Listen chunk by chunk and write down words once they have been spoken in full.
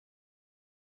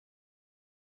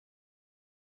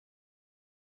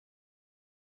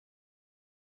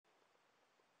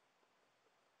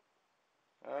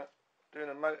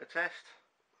doing a motor test,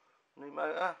 new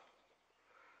motor.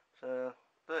 It's a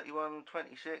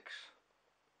 3126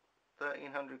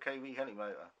 1300 kV heli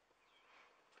motor.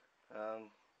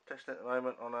 Testing at the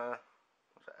moment on a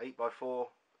 8x4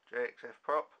 JXF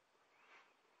prop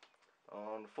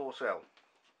on 4 cell.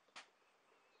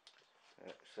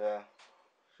 Let's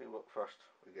see what thrust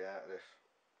we get out of this.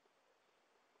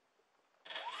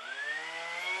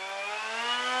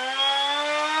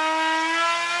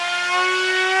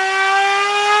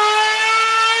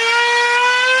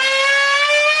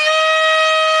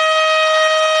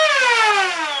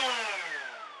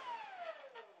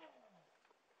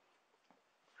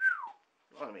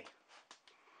 Blimey.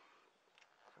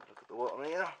 Look at the water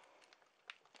meter.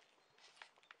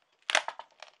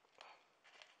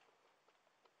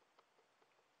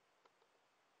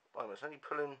 Blimey, it's only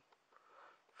pulling.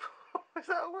 Is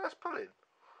that all that's pulling?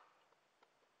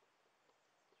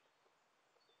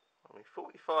 I mean,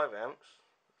 45 amps,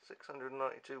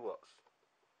 692 watts.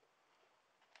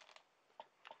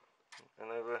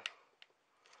 And over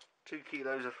 2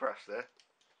 kilos of thrust there.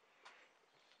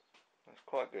 That's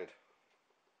quite good.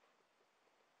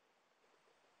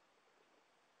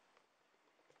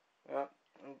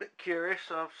 I'm a bit curious.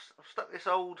 I've stuck this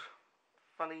old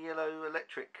funny yellow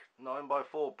electric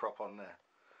 9x4 prop on there.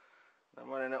 I'm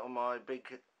running it on my big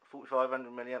 4500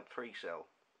 milliamp 3 cell.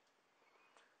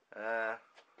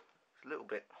 It's a little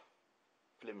bit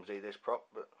flimsy, this prop,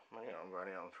 but I'm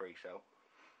running it on 3 cell.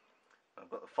 I've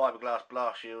got the fiberglass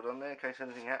blast shield on there in case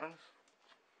anything happens.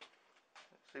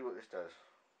 Let's see what this does.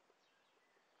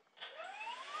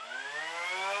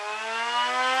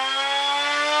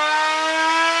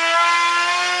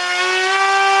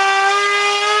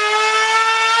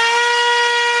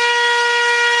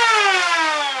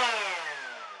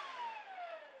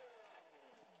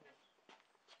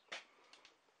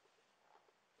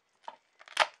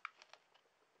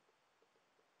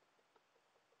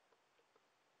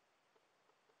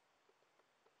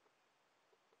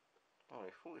 Oh,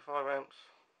 45 amps.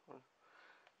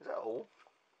 Is that all?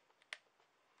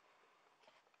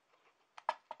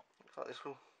 Looks like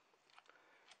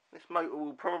this motor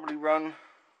will probably run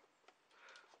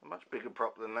a much bigger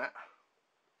prop than that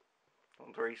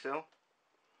on 3 cell.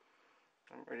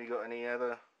 Haven't really got any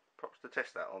other props to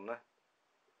test that on there.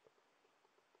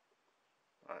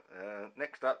 Right,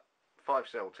 next up, 5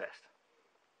 cell test.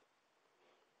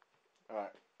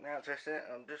 Alright, now test it.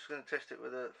 I'm just going to test it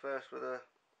first with a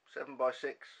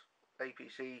 7x6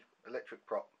 APC electric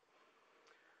prop.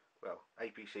 Well,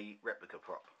 APC replica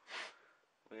prop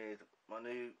with my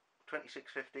new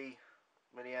 2650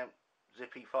 milliamp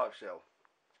zippy 5 cell.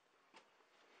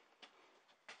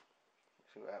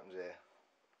 Let's see what happens here.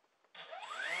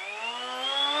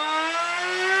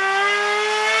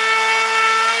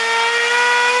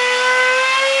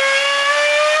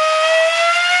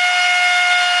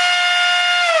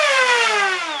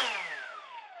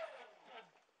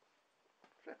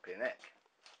 Flipping heck.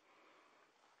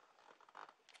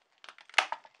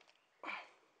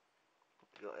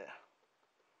 Got it.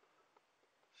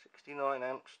 69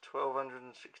 amps,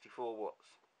 1264 watts.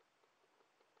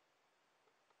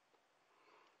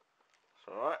 It's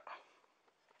alright.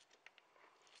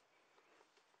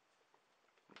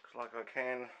 Looks like I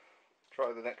can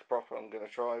try the next prop I'm going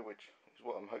to try, which is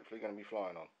what I'm hopefully going to be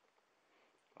flying on.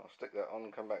 I'll stick that on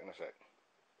and come back in a sec.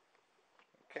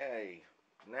 Okay,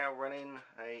 now running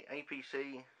a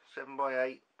APC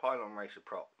 7x8 pylon racer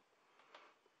prop.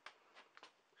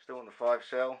 Still on the 5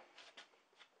 cell.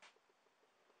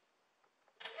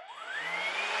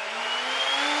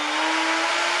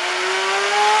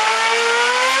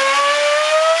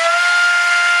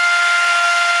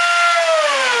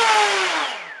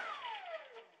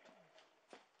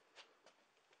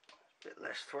 Bit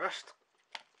less thrust.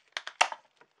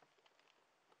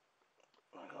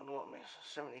 I got what means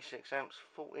 76 amps,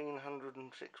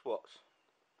 1406 watts.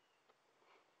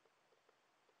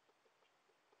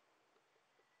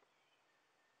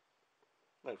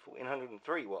 No,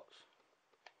 1403 watts.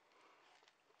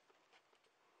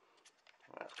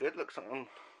 That's good. Looks like I'm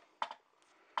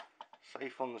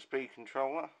safe on the speed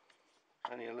controller.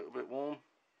 It's only a little bit warm.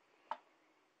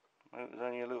 Motor's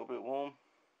only a little bit warm.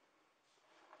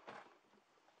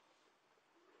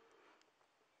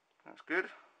 That's good.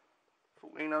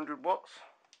 1400 watts.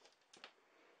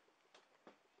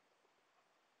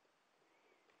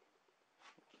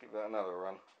 Let's give that another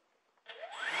run.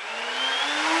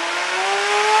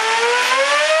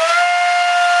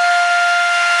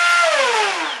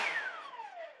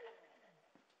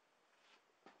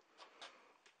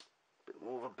 Bit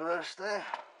more of a burst there.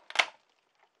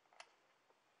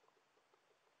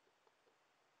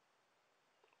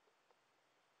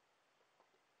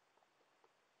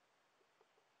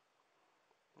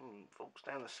 volts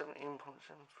down to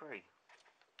 17.73.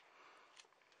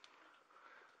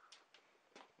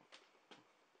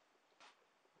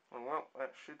 Well,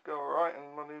 that should go alright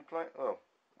in my new plane. Oh,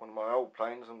 one of my old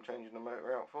planes I'm changing the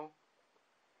motor out for.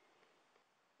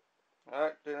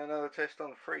 Alright, doing another test on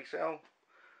the 3-cell.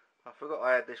 I forgot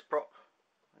I had this prop.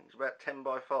 I think it's about 10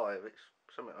 by 5. It's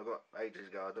something I got ages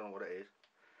ago. I don't know what it is.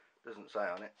 Doesn't say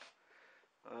on it.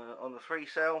 On the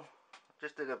 3-cell,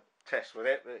 just did a test with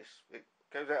it, but it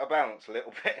goes out of balance a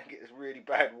little bit and gets a really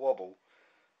bad wobble.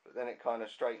 But then it kind of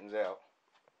straightens out.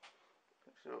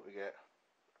 Let's see what we get.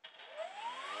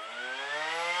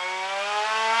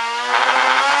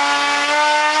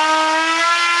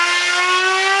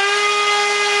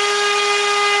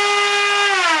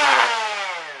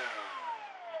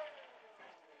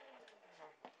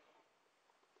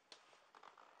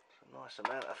 It's a nice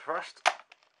amount of thrust.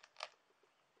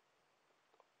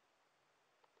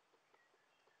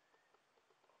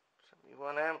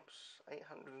 71 amps,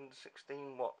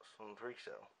 816 watts on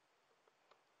 3-cell.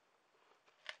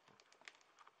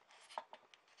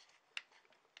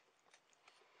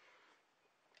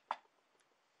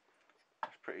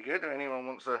 That's pretty good. If anyone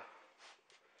wants to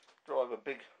drive a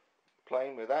big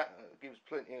plane with that, it gives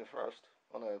plenty of thrust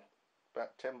on a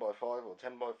about 10 by 5 or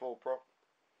 10 by 4 prop.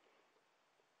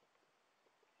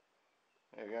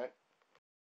 There you go.